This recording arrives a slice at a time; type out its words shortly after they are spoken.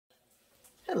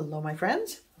Hello my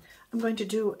friends. I'm going to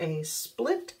do a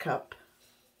split cup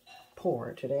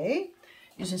pour today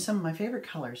using some of my favorite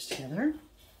colors together.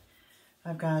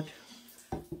 I've got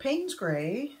Payne's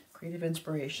Gray, Creative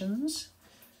Inspirations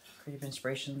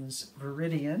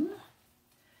Viridian.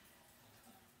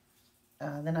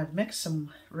 Then I've mixed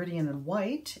some Viridian and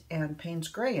white and Payne's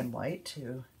Gray and white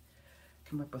to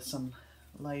come up with some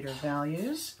lighter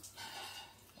values.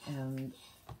 And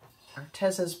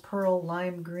Arteza's Pearl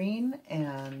Lime Green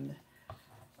and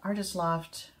Artist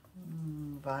Loft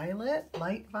Violet,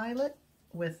 Light Violet,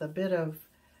 with a bit of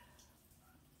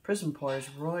Prism Pours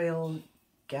Royal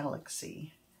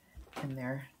Galaxy in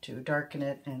there to darken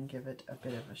it and give it a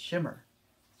bit of a shimmer.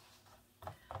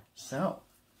 So,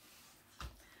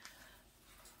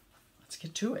 let's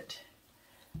get to it.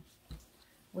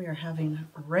 We are having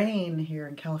rain here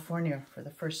in California for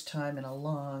the first time in a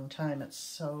long time. It's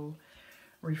so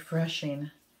refreshing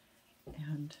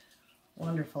and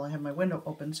wonderful. I have my window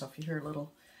open, so if you hear a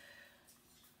little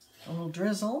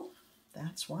drizzle,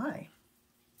 that's why.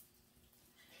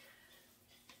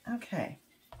 Okay.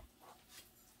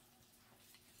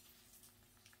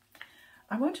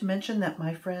 I want to mention that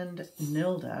my friend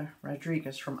Nilda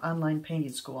Rodriguez from Online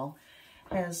Painting School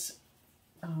has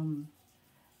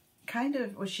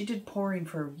she did pouring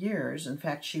for years. In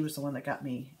fact, she was the one that got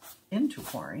me into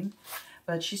pouring.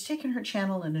 But she's taken her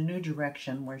channel in a new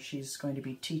direction where she's going to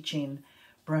be teaching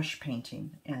brush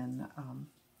painting and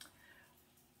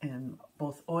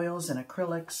both oils and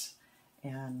acrylics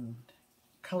and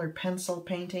colored pencil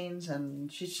paintings.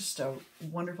 And she's just a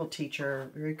wonderful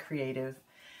teacher, very creative.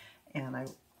 And I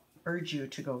urge you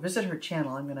to go visit her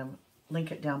channel. I'm going to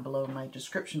link it down below in my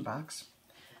description box.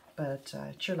 But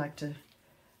I'd sure like to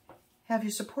have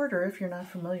you support her if you're not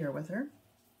familiar with her.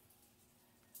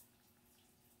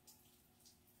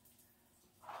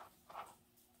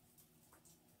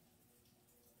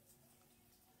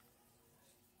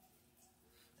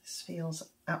 This feels,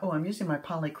 oh, I'm using my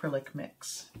polyacrylic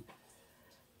mix.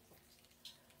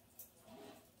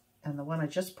 And the one I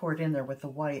just poured in there with the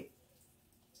white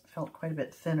felt quite a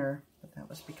bit thinner, but that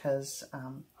was because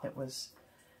it was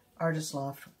Artist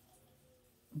Loft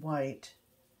white,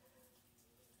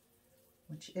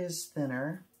 which is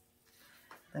thinner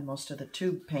than most of the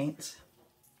tube paints.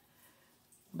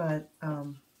 But I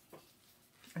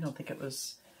don't think it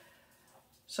was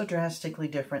so drastically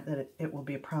different that it will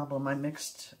be a problem. I'm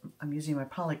using my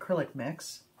polyacrylic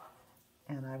mix,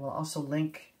 and I will also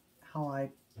link how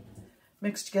I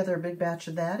mixed together a big batch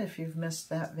of that if you've missed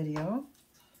that video.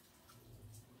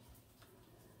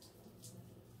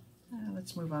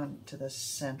 Let's move on to the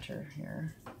center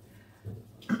here.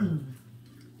 Can't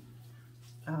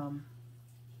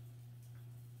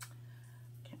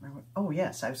remember. Oh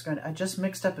yes, I just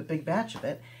mixed up a big batch of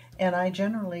it, and I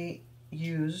generally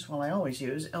use, well, I always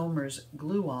use Elmer's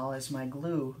Glue All as my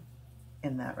glue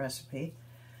in that recipe.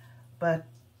 But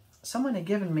someone had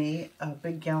given me a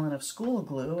big gallon of school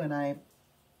glue, and I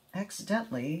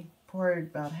accidentally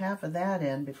poured about half of that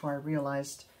in before I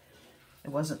realized it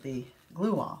wasn't the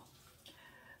glue all.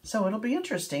 So it'll be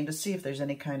interesting to see if there's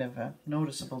any kind of a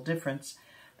noticeable difference.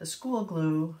 The school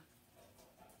glue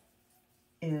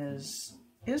is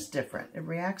different. It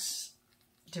reacts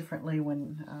differently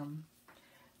when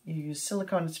you use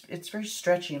silicone. It's very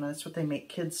stretchy, and that's what they make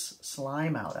kids'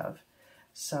 slime out of.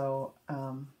 So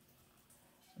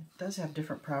it does have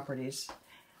different properties,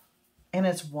 and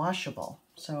it's washable.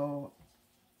 So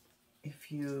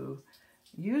if you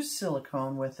use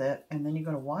silicone with it and then you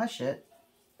go to wash it,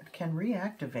 it can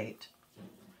reactivate,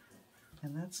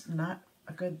 and that's not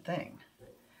a good thing.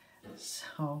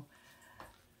 So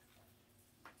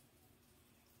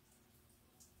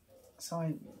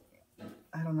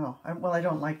I don't know. Well, I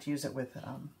don't like to use it with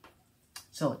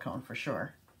silicone for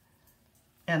sure,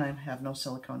 and I have no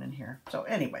silicone in here. So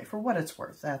anyway, for what it's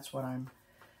worth, that's what I'm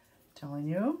telling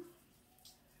you.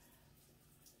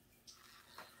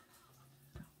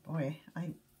 Boy,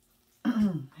 I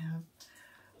have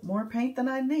more paint than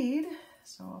I need,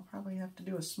 so I'll probably have to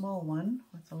do a small one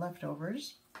with the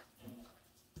leftovers.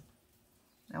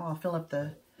 Now I'll fill up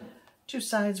the two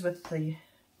sides with the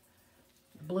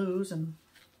blues and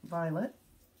violet.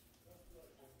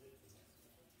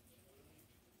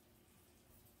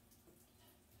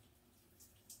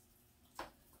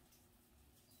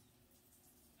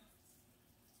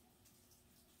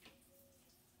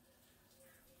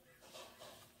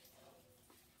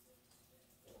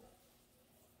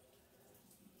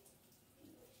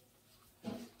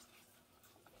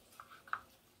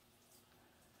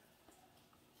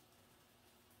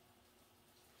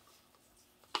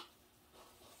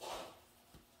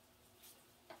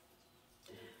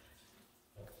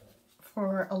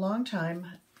 For a long time,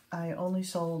 I only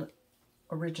sold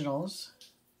originals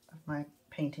of my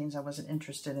paintings. I wasn't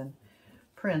interested in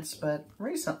prints, but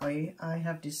recently I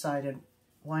have decided,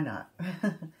 why not?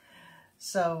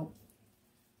 So,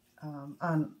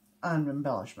 on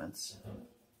embellishments.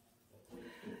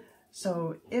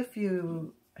 So if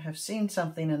you have seen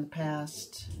something in the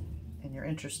past and you're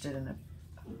interested in a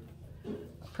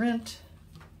print,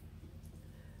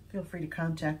 feel free to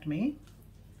contact me.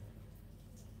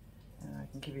 I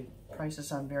can give you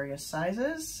prices on various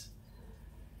sizes.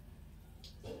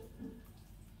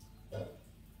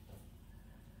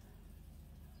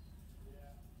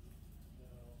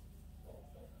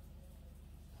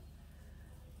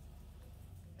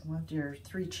 I want your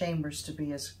 3 chambers to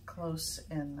be as close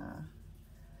in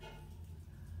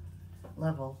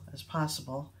level as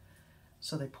possible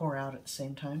so they pour out at the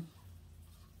same time.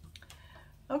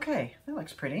 Okay, that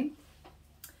looks pretty.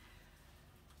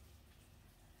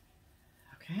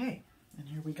 Okay, and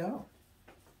here we go.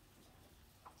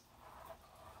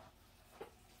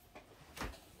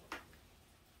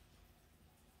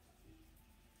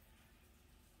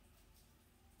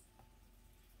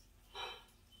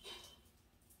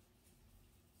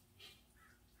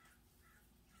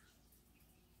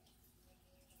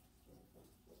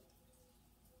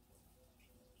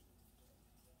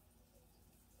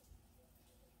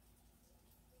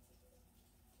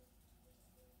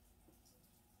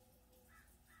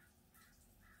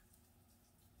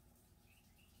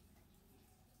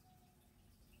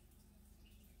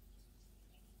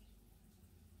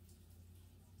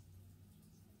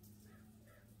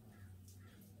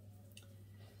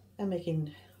 I'm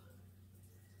making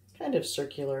kind of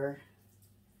circular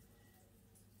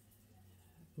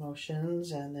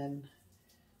motions and then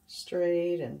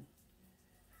straight and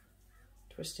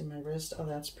twisting my wrist. Oh,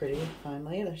 that's pretty.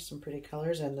 Finally, there's some pretty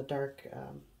colors and the dark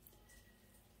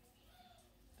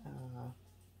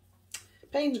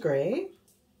Payne's gray.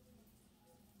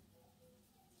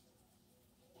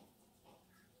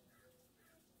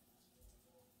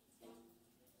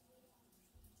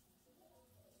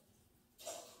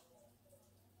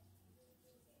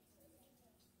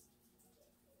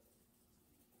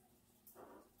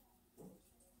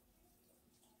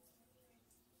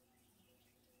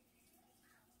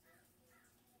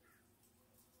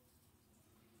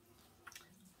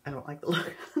 I don't like the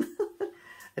look.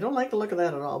 I don't like the look of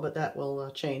that at all, but that will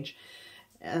change.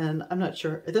 And I'm not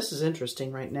sure. This is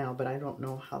interesting right now, but I don't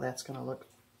know how that's going to look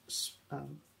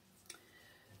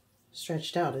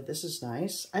stretched out. This is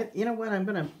nice. You know what? I'm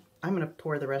gonna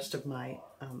pour the rest of my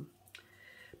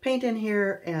paint in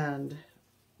here and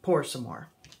pour some more.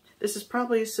 This is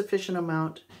probably a sufficient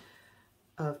amount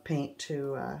of paint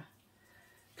to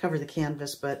cover the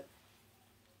canvas, but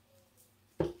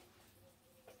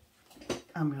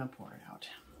I'm going to pour it out,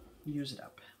 use it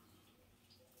up.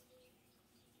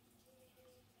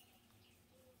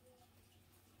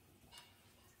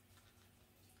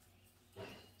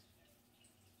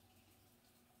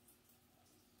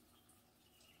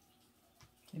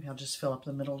 Maybe I'll just fill up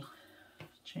the middle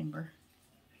chamber.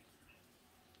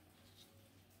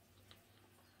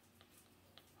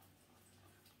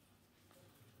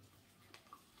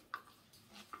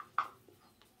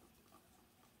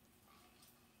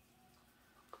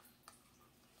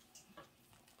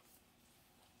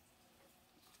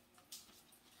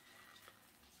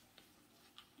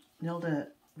 Nilda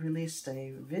released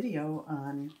a video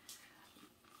on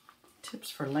tips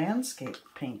for landscape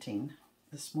painting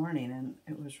this morning, and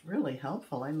it was really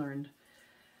helpful. I learned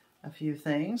a few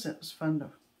things. It was fun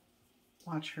to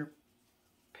watch her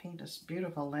paint this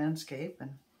beautiful landscape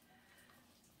and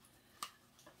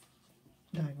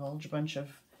divulge a bunch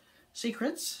of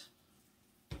secrets.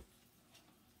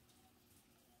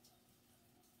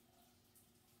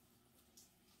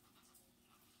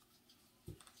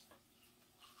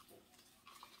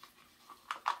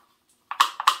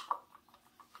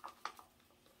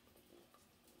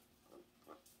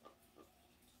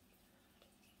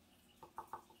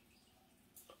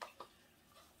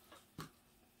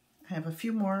 I have a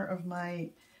few more of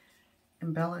my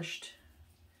embellished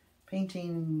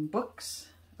painting books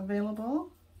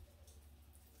available.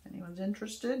 If anyone's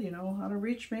interested, you know how to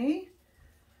reach me.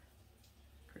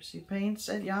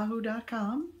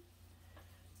 ChristyPaints@yahoo.com.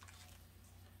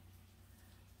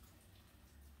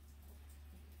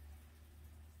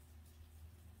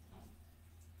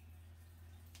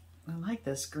 I like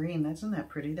this green. Isn't that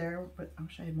pretty there? But I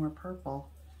wish I had more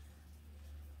purple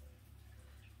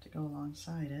to go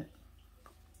alongside it.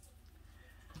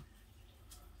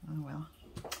 Oh well.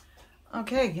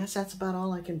 Okay, guess that's about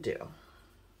all I can do.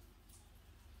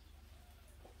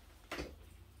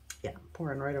 Yeah,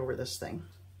 pouring right over this thing.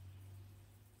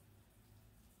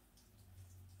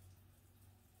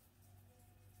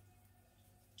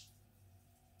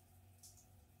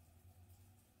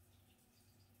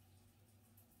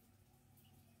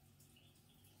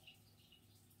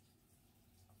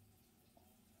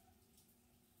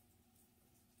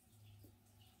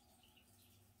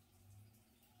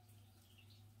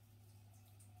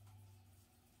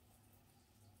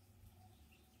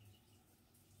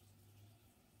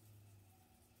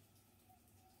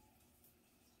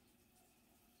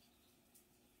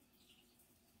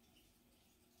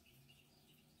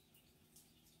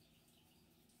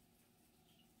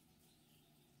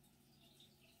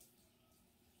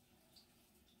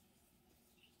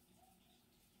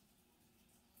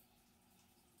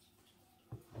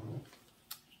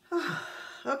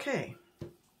 Okay.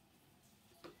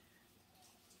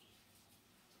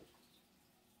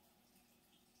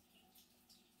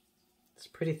 It's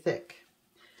pretty thick.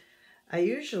 I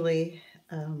usually,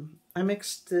 I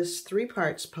mix this 3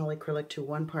 parts polyacrylic to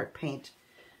 1 part paint.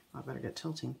 Oh, I better get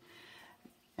tilting.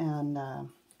 And I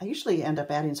usually end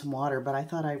up adding some water, but I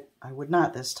thought I would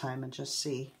not this time and just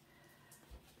see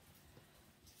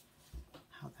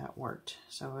how that worked.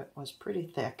 So it was pretty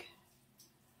thick.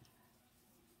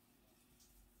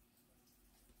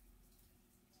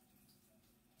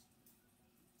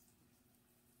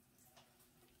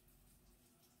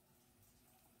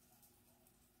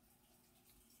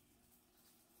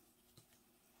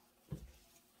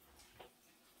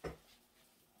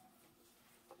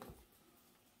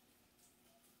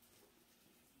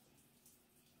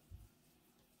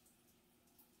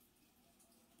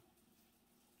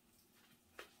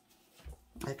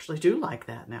 I actually do like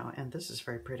that now, and this is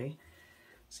very pretty.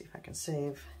 Let's see if I can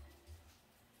save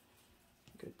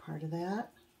a good part of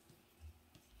that.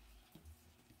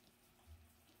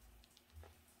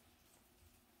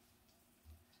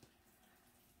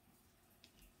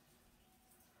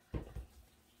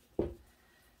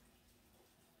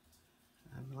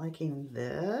 I'm liking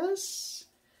this.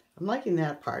 I'm liking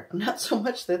that part. Not so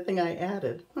much the thing I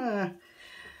added. I'm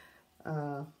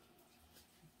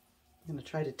going to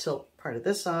try to tilt part of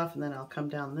this off, and then I'll come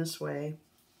down this way.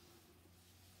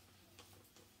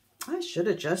 I should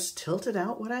have just tilted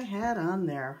out what I had on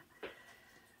there.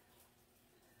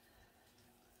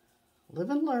 Live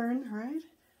and learn, right?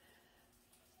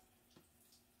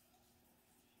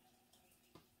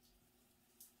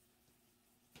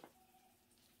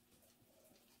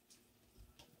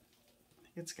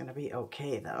 It's going to be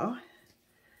okay, though.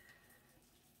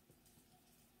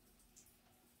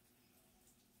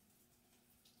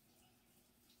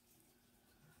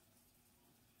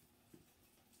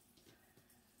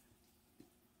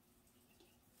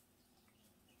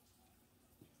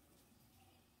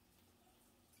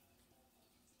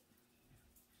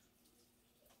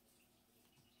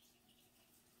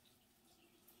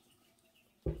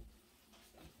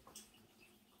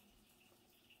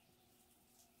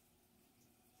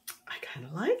 I kind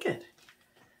of like it.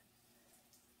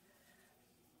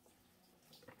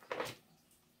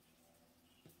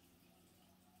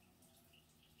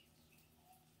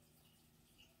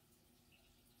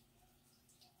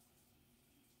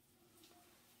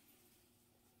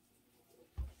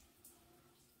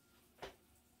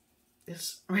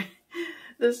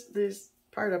 This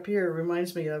part up here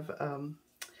reminds me of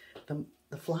the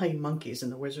flying monkeys in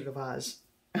The Wizard of Oz.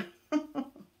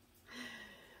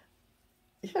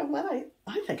 Yeah, well,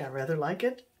 I think I rather like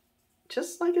it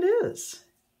just like it is.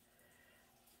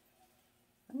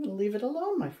 I'm going to leave it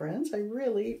alone, my friends. I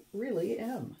really, really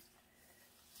am.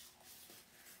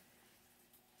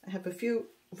 I have a few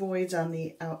voids on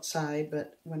the outside,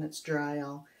 but when it's dry,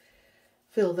 I'll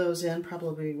fill those in,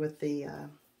 probably with the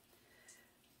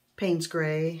Payne's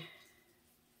Gray.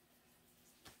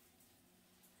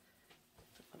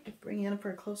 Let me bring you in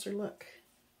for a closer look.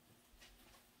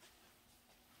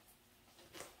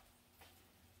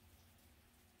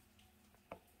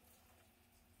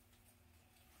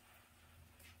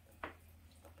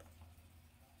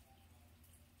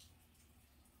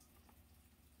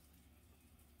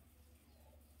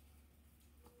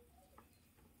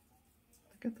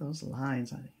 Look at those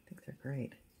lines. I think they're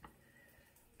great.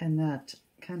 And that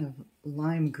kind of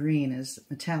lime green is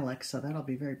metallic, so that'll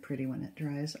be very pretty when it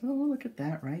dries. Oh, look at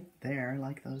that right there. I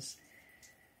like those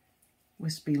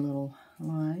wispy little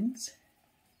lines.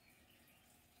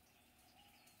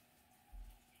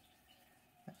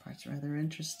 That part's rather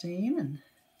interesting, and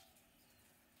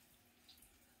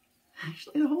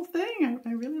actually the whole thing,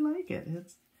 I really like it.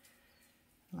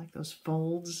 I like those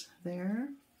folds there.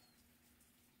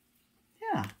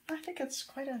 Yeah, I think it's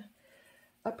quite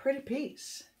a pretty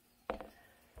piece.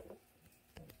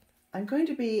 I'm going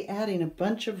to be adding a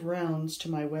bunch of rounds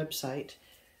to my website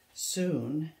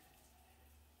soon,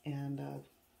 and I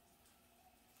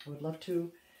would love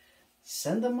to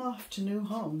send them off to new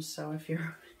homes. So if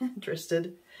you're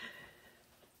interested,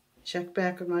 check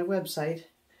back on my website,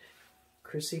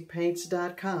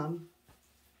 ChrissyPaints.com,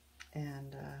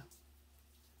 and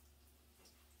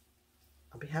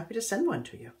I'll be happy to send one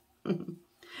to you.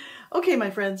 Okay, my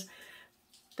friends,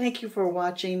 thank you for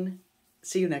watching.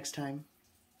 See you next time.